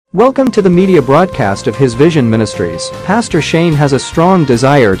Welcome to the media broadcast of His Vision Ministries. Pastor Shane has a strong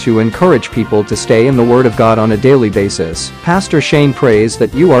desire to encourage people to stay in the Word of God on a daily basis. Pastor Shane prays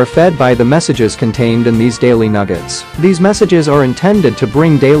that you are fed by the messages contained in these daily nuggets. These messages are intended to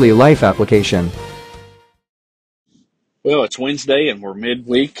bring daily life application. Well, it's Wednesday and we're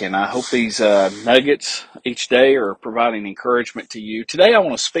midweek, and I hope these nuggets each day are providing encouragement to you. Today I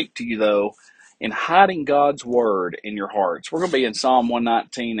want to speak to you, though, in hiding God's Word in your hearts. We're going to be in Psalm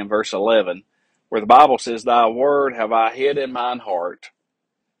 119 and verse 11, where the Bible says, "Thy Word have I hid in mine heart,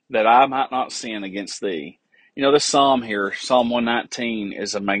 that I might not sin against Thee." You know, this psalm here, Psalm 119,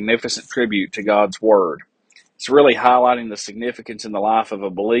 is a magnificent tribute to God's Word. It's really highlighting the significance in the life of a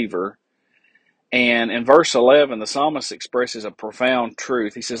believer. And in verse 11, the psalmist expresses a profound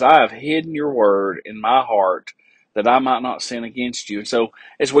truth. He says, "I have hidden your word in my heart that I might not sin against you." And so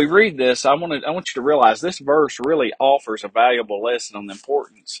as we read this, I want you to realize this verse really offers a valuable lesson on the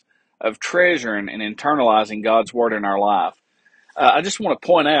importance of treasuring and internalizing God's word in our life. I just want to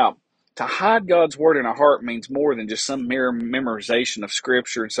point out, to hide God's word in our heart means more than just some mere memorization of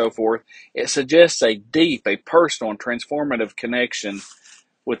scripture and so forth. It suggests a deep, a personal, and transformative connection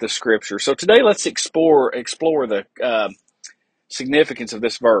with the scripture. So today let's explore the significance of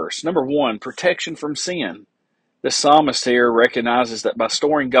this verse. Number one, protection from sin. The psalmist here recognizes that by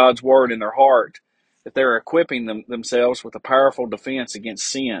storing God's word in their heart, that they're equipping themselves with a powerful defense against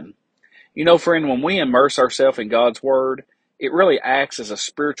sin. You know, friend, when we immerse ourselves in God's word, it really acts as a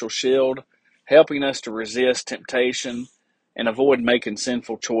spiritual shield, helping us to resist temptation and avoid making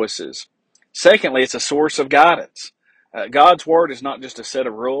sinful choices. Secondly, it's a source of guidance. God's word is not just a set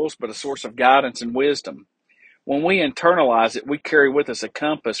of rules, but a source of guidance and wisdom. When we internalize it, we carry with us a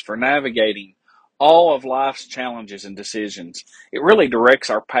compass for navigating all of life's challenges and decisions. It really directs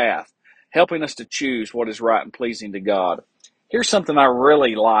our path, helping us to choose what is right and pleasing to God. Here's something I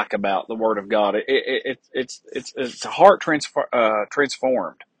really like about the Word of God. It's a heart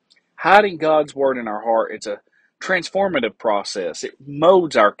transformed. Hiding God's Word in our heart, it's a transformative process. It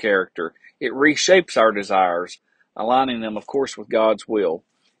molds our character. It reshapes our desires, aligning them, of course, with God's will.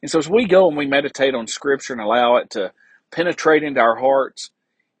 And so as we go and we meditate on Scripture and allow it to penetrate into our hearts,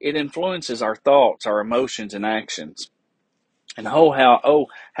 it influences our thoughts, our emotions, and actions. And how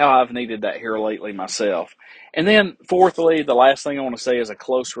I've needed that here lately myself. And then, fourthly, the last thing I want to say is a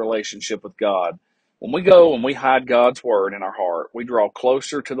close relationship with God. When we go and we hide God's Word in our heart, we draw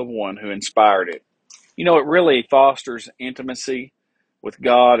closer to the one who inspired it. You know, it really fosters intimacy with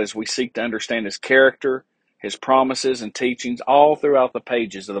God as we seek to understand His character, His promises, and teachings all throughout the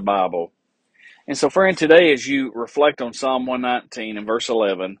pages of the Bible. And so, friend, today as you reflect on Psalm 119 and verse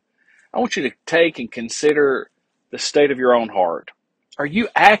 11, I want you to take and consider the state of your own heart. Are you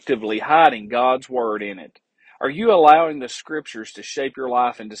actively hiding God's Word in it? Are you allowing the Scriptures to shape your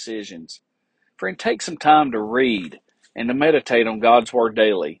life and decisions? Friend, take some time to read and to meditate on God's Word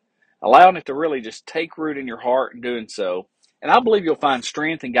daily, allowing it to really just take root in your heart and doing so. And I believe you'll find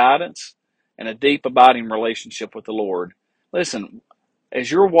strength and guidance and a deep, abiding relationship with the Lord. Listen, as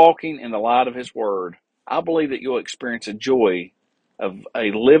you're walking in the light of His Word, I believe that you'll experience a joy of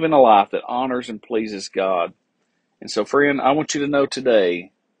living a life that honors and pleases God. And so, friend, I want you to know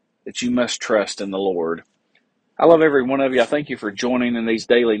today that you must trust in the Lord. I love every one of you. I thank you for joining in these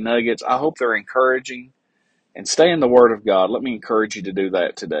daily nuggets. I hope they're encouraging. And stay in the Word of God. Let me encourage you to do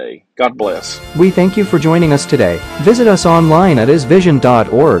that today. God bless. We thank you for joining us today. Visit us online at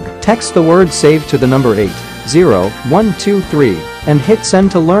isvision.org. Text the word SAVE to the number 80123 and hit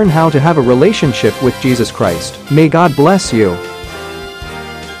send to learn how to have a relationship with Jesus Christ. May God bless you.